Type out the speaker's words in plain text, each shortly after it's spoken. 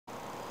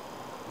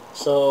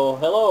So,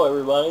 hello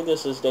everybody,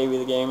 this is Davey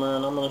the Gamer,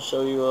 and I'm going to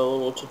show you a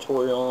little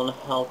tutorial on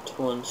how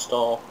to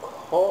install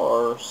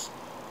cars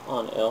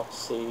on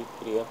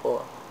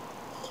LCPDFR.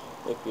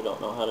 If you don't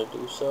know how to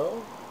do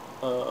so,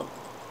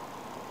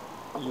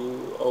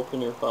 you open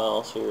your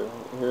files here.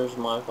 Here's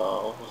my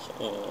files,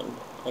 and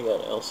I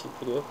got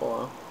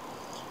LCPDFR.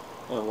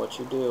 And what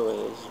you do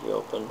is you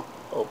open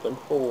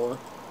 4,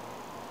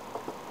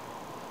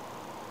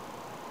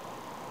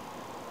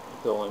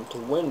 go into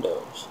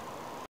Windows.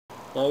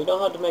 Now you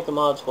don't have to make a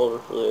mods folder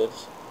for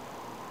this.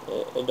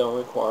 It don't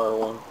require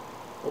one.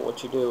 But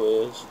what you do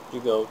is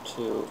you go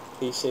to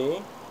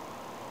PC,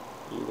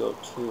 you go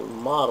to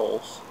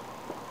Models,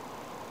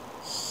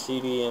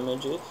 CD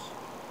Images,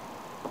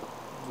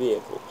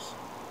 Vehicles.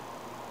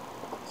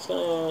 It's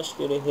going to ask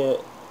you to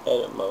hit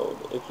Edit Mode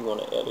if you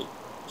want to edit.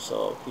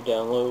 So if you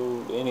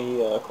download any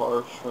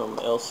cars from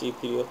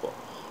LCPDFR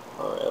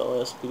or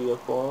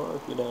LSPDFR,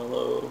 if you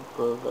download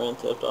for Grand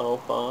Theft Auto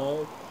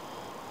 5,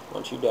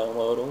 once you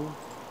download them,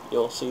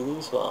 you'll see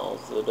these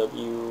files, the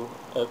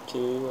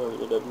WFT or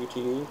the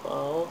WTD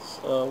files.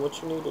 What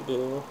you need to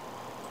do,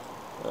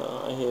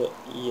 I hit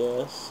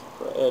yes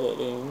for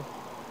editing,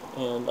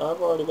 and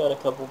I've already got a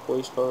couple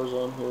police cars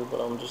on here, but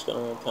I'm just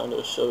going to kind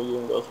of show you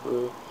and go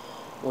through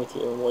with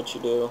you and what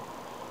you do.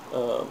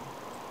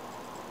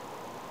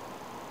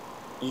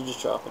 You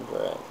just drop and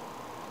drag.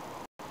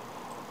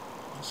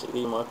 See,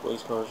 these are my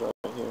police cars right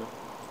here.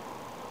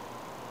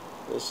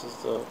 This is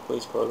the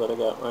police car that I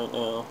got right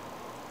now.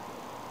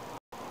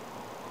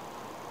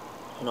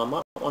 And I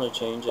might want to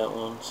change that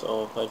one.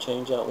 So if I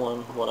change that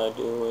one, what I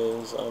do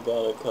is I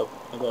got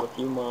a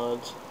few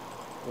mods.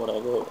 What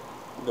I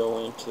go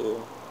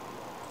into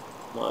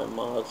my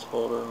mods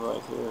folder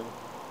right here.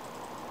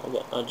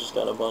 I just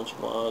got a bunch of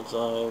mods.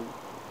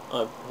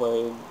 I've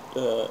played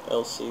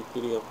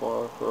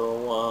LCPDFR for a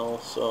while,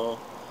 so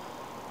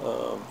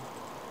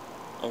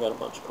I got a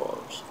bunch of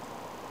cars.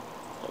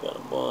 I got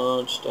a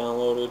bunch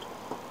downloaded,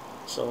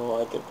 so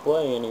I could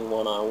play any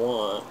one I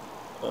want.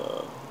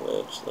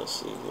 Which, let's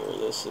see here,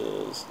 this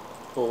is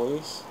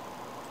police,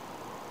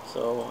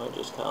 so I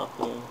just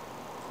copy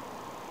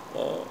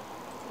that,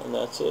 and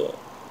that's it.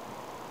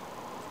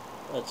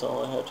 That's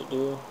all I have to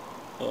do,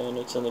 and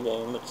it's in the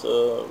game.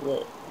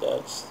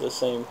 That's the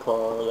same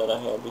car that I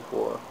had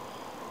before,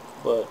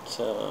 but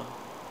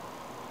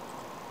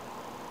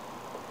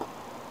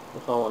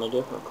if I want a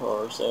different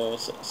car, say,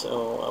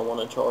 so I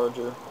want a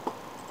Charger,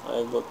 I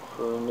look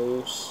for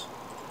Noose.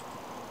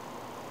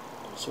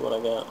 See what I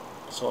got.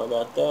 So I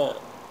got that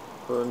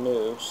for a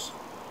Noose,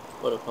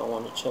 but if I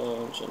want to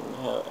change and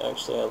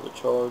actually have the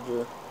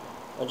Charger,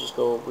 I just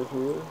go over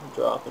here,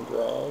 drop and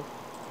drag,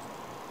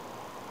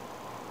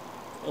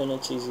 and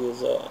it's easy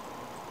as that.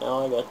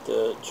 Now I got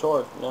the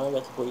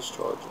police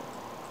Charger.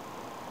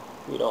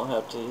 You don't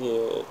have to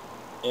hit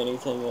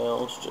anything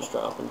else, just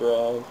drop and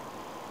drag,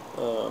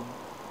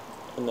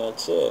 and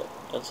that's it.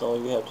 That's all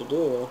you have to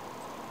do.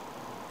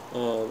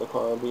 The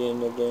car will be in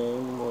the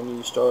game when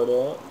you start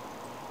up.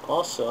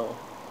 Also,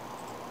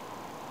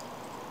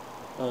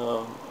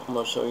 I'm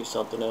going to show you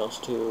something else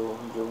too.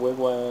 Your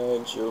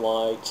wigwags, your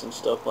lights and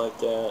stuff like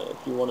that.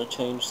 If you want to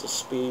change the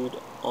speed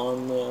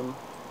on them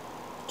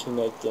to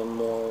make them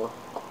more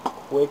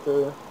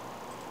quicker,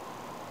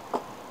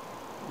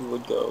 you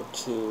would go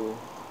to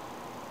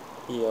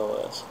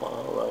ELS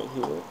file right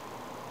here.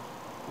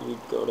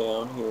 You'd go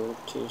down here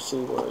to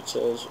see where it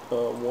says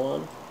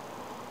 1.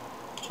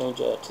 Change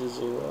that to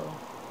 0.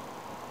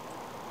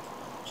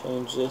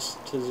 Change this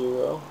to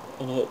 0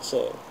 and hit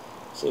save.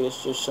 See,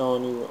 it's just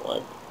showing you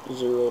like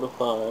 0 to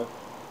 5.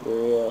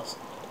 Your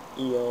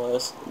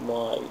ELS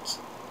lights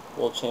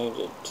will change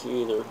it to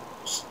either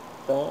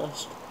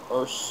fast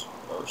or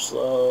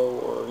slow,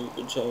 or you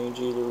can change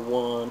either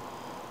one,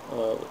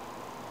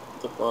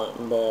 the front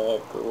and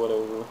back or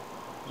whatever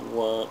you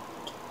want.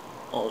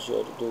 All you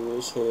have to do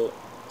is hit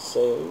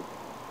save.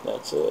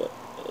 That's it.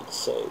 It's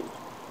saved.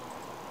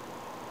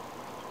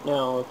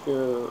 Now, if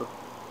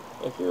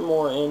you're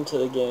more into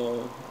the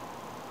game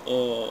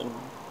and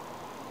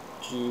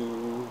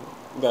you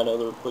got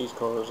other police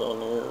cars on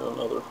there and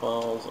other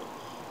files,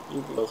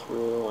 you can go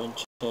through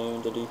and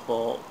change the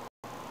default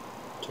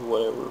to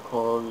whatever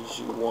cars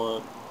you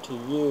want to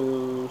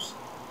use.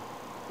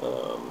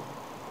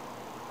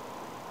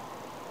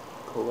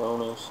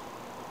 Coronas,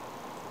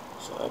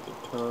 so I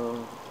could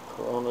turn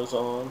Coronas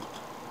on.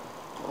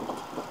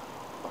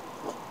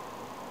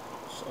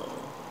 So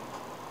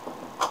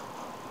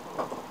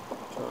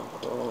turn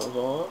Coronas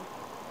on.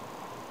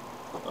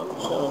 I'm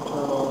just going to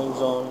turn all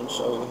these on and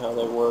show you how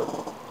they work,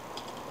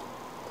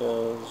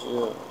 because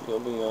you'll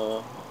be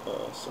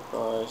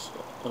surprised,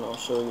 and I'll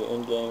show you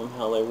in game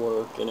how they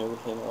work and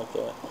everything like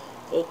that.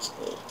 It's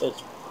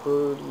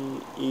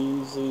pretty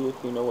easy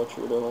if you know what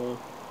you're doing,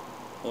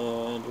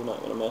 and you're not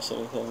going to mess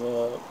anything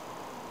up.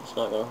 It's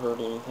not going to hurt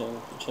anything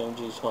if you change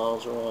these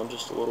files around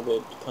just a little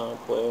bit to kind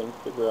of play and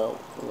figure out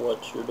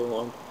what you're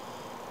doing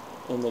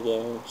in the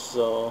game.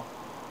 So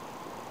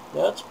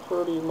that's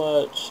pretty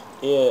much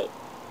it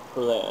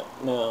for that.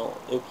 Now,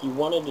 if you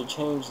wanted to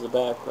change the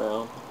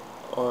background,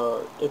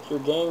 are if your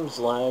game's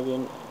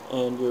lagging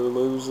and you're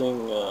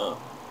losing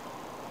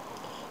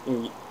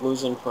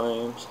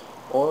frames,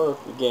 or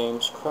if your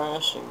game's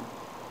crashing.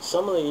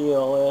 Some of the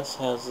ELS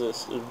has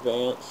this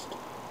advanced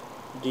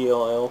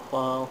DLL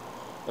file,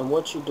 and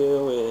what you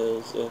do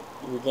is, if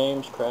your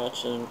game's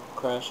crashing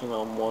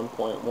on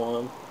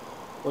 1.1,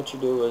 what you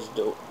do is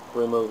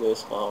remove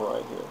this file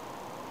right here.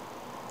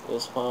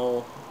 This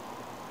file,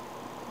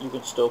 you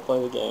can still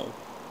play the game.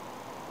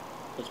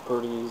 It's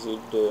pretty easy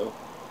to do.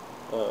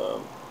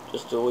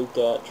 Just delete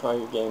that, try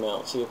your game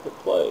out, see if it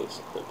plays.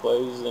 If it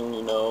plays, then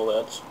you know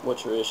that's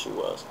what your issue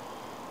was.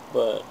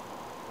 But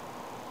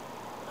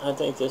I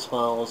think this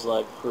file is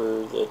like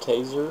for the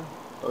taser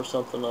or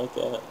something like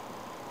that.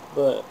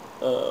 But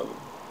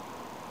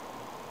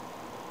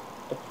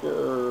if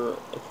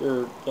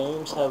your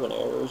game's having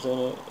errors in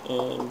it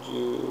and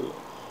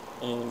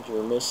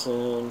you're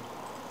missing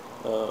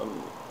the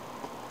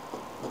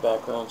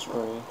background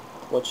screen,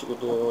 what you could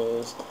do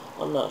is,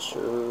 I'm not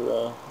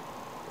sure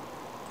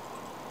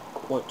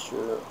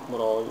what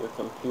all your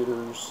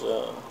computers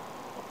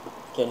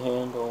can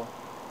handle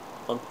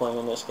on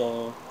playing this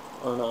game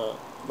or not,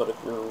 but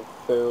if you're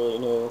fairly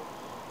new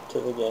to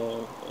the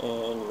game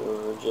and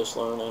you're just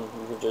learning,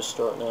 you're just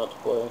starting out to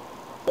play,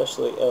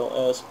 especially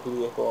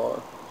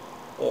LCPDFR,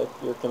 if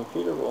your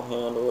computer will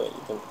handle it,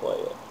 you can play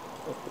it.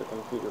 If your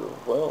computer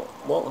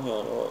won't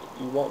handle it,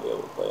 you won't be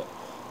able to play it.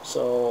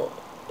 So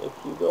if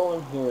you go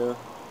in here,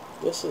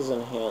 this is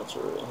enhancer.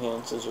 It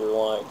enhances your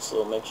lights,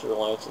 so it makes your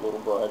lights a little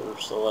brighter,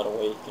 so that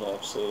way you can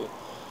actually,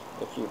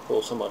 if you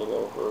pull somebody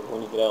over,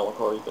 when you get out of the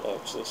car, you can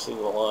actually see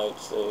the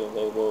lights.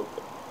 They look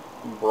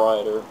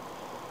brighter.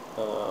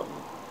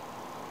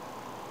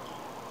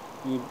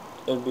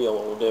 It'd be a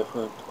little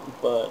different,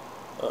 but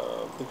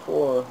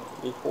before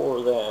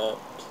that,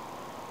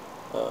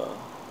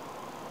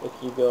 if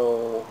you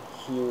go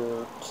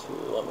here to,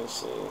 let me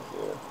see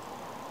here,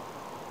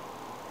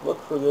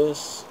 look for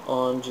this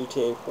on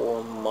GTA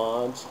 4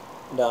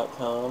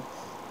 mods.com,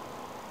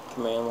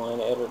 command line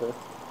editor.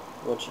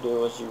 What you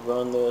do is you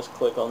run this,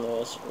 click on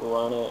this,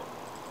 run it.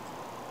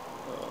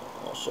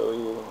 I'll show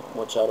you,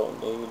 which I don't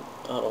need.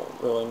 I don't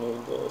really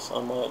need this.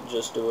 I might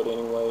just do it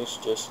anyways,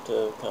 just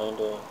to kind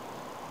of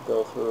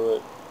go through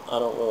it. I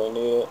don't really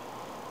need it.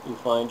 You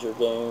find your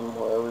game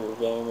wherever your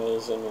game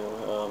is in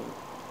your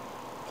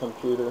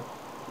computer.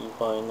 You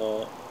find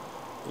that.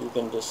 You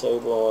can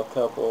disable a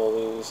couple of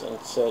these and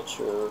set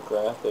your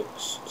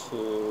graphics to,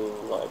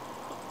 like,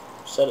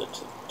 set it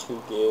to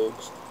 2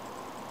 gigs.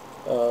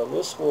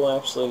 This will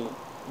actually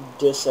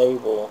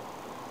disable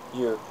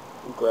your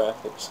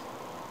graphics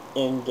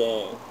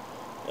in-game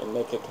and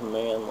make a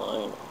command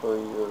line for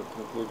your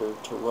computer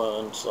to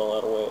run, so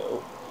that way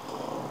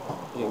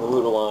it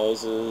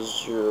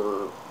utilizes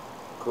your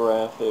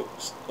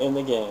graphics in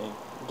the game,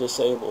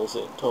 disables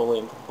it totally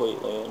and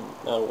completely, and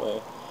that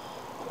way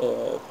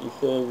if you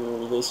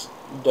figure this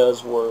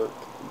does work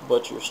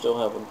but you're still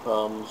having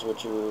problems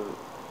with your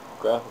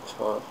graphics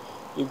card,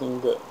 you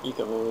can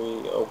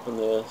reopen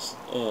this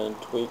and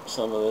tweak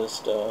some of this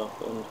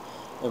stuff and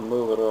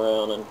move it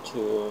around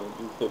until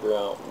you figure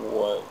out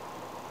what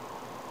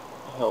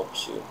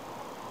helps you.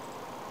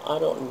 I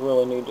don't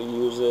really need to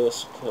use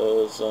this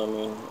because, I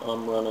mean,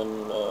 I'm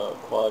running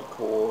quad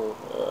core,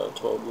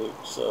 12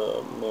 gigs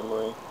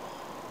memory,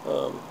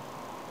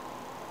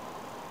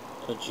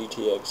 a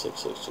GTX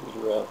 660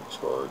 graphics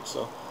card,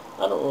 so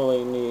I don't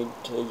really need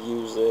to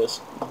use this.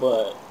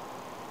 But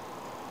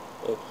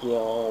if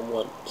y'all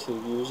want to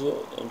use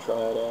it and try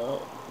it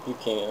out, you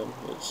can.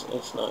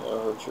 It's not going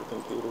to hurt your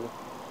computer.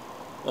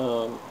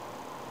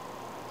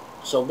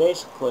 So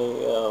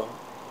basically,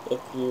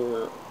 after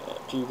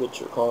you get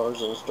your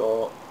cars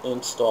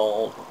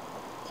installed,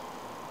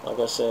 like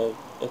I said,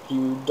 if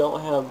you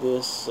don't have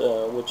this,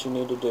 what you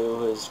need to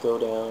do is go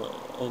down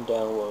and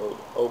download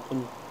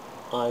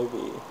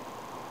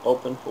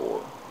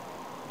Open4,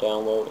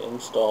 download,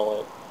 install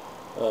it.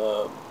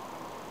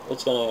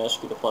 It's going to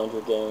ask you to find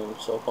your game,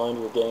 so find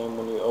your game.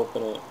 When you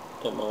open it,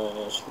 it might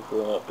ask you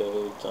for an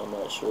update. I'm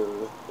not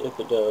sure if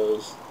it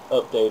does.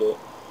 Update it.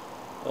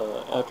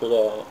 After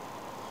that,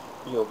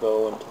 you'll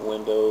go into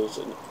Windows,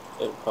 and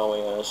it'll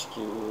probably ask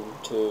you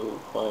to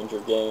find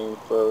your game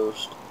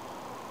first.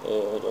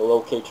 It'll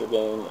locate your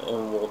game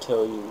and will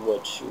tell you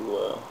what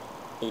you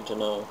need to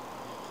know.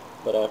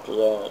 But after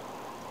that,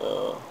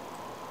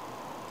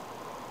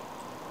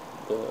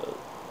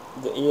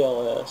 the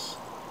ELS,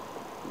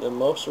 the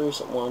most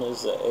recent one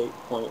is the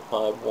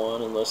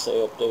 8.51, unless they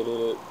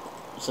updated it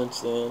since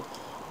then.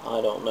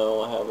 I don't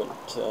know. I haven't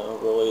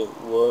really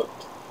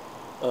looked.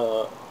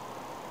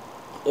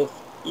 If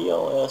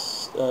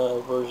ELS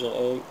version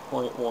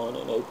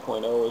 8.1 and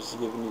 8.0 is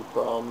giving you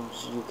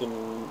problems, you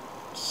can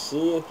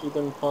see if you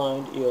can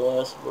find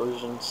ELS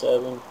version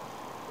 7.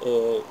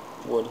 It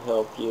would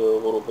help you a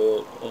little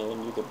bit,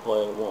 and you could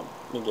play.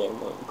 The game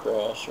wouldn't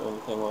crash or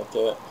anything like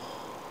that.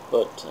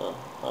 But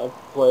I've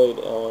played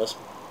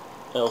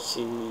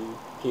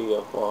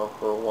LCPDFR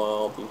for a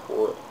while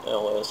before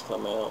LS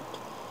come out.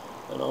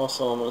 And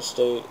also, I'm going to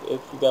state,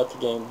 if you got the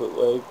game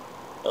bootleg,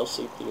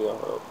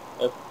 LCPDFR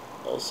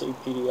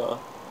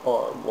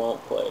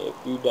won't play. If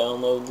you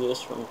download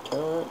this from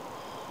torrent,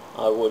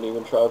 I wouldn't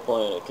even try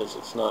playing it because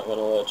it's not going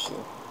to let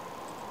you.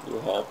 You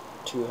have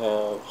to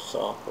have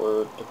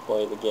software to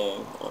play the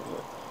game on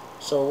here.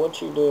 So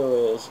what you do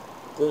is,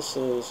 this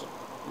is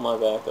my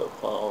backup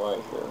file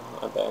right here.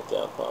 I backed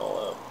that file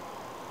up.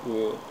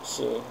 You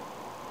see,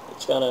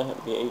 it's got to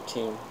be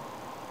 18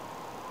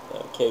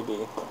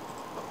 KB.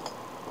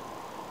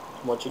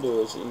 What you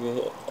do is you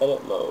hit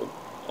edit mode.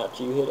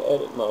 After you hit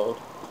edit mode,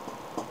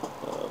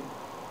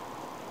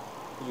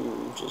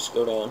 you just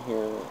go down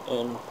here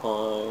and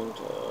find,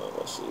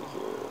 let's see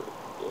here,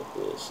 if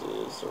this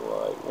is the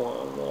right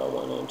one that I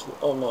went into.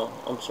 Oh no,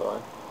 I'm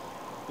sorry.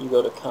 You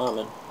go to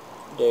common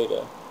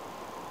data,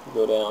 you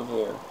go down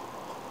here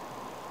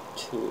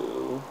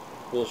to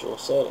visual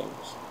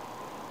settings.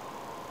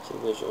 See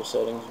visual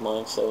settings,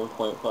 mine's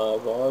 7.5. I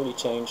already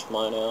changed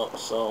mine out,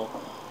 so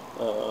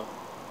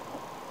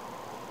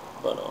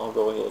but I'll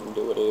go ahead and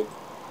do it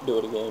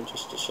again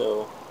just to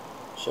show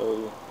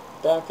you.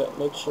 Backup,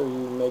 make sure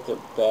you make a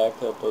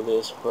backup of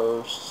this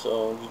first,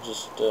 so you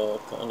just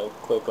kind of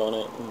click on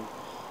it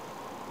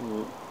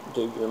and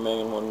do your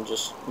main one.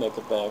 Just make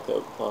a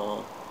backup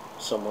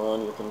somewhere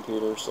on your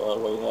computer, so that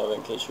way you have it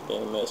in case your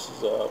game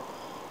messes up.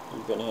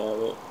 You can have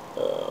it,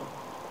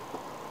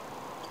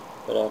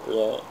 but after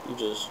that you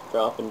just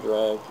drop and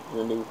drag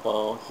your new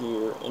file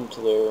here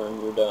into there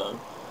and you're done.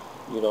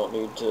 You don't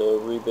need to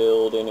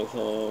rebuild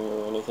anything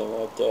or anything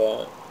like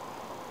that.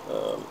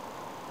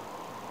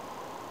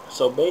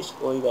 So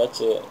basically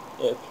that's it.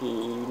 If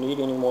you need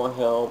any more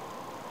help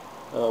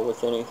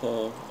with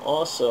anything,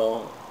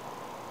 also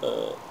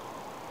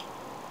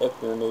if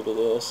you're new to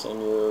this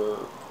and you're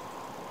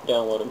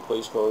downloading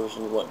police cars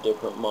and you want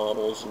different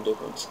models and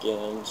different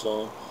skins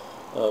on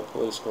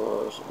police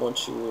cars,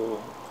 once you're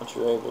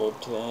able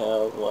to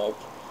have like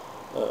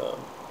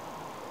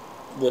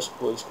this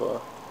police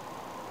car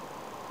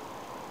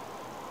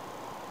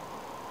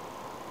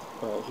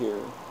right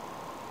here,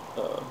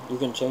 you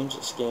can change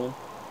the skin.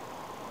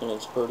 And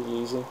it's pretty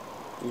easy.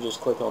 You just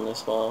click on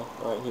this file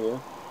right here,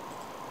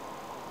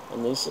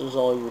 and this is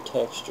all your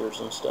textures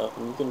and stuff,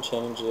 and you can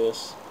change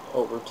this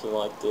over to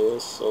like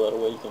this, so that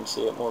way you can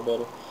see it more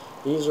better.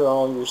 These are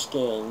all your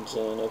skins,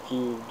 and if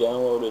you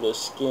downloaded a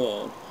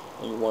skin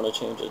and you want to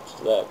change it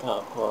to that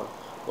cop car,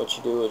 what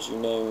you do is you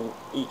name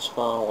each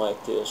file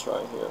like this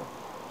right here.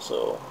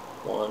 So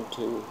 1,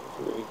 2,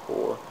 3,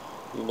 4.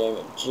 You name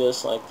it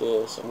just like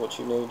this, and what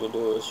you need to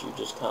do is you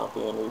just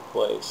copy and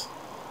replace.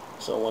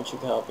 So once you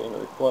copy and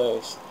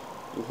replace,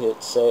 you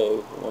hit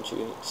save, and once you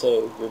hit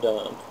save, you're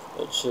done.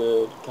 It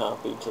should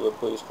copy to the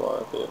police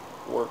car if it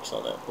works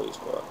on that police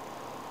car.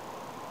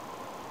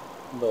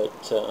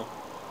 But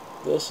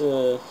this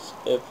is,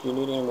 if you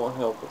need any more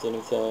help with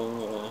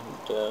anything, and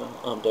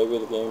I'm Davey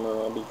the Gamer,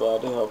 I'll be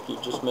glad to help you.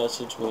 Just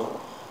message me.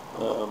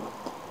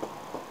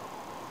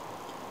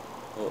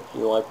 If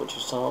you like what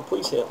you saw,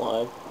 please hit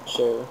like,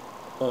 share,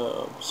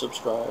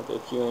 subscribe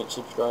if you ain't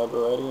subscribed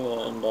already,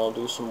 and I'll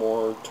do some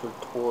more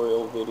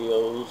tutorial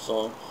videos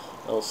on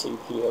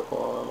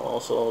LCPDFR, and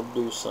also I'll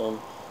do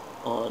some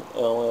on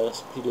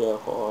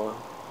LSPDFR.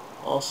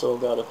 Also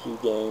got a few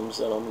games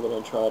that I'm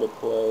going to try to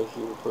play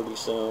here pretty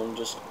soon,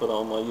 just to put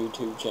on my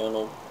YouTube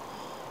channel.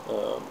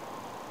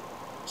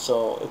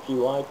 So if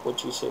you like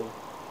what you see,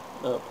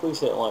 please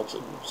hit like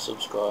and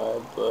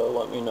subscribe.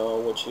 Let me know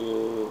what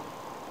you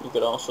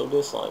could also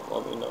dislike.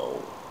 Let me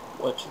know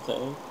what you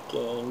think,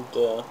 and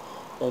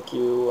thank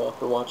you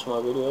for watching my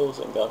videos,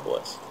 and God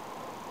bless.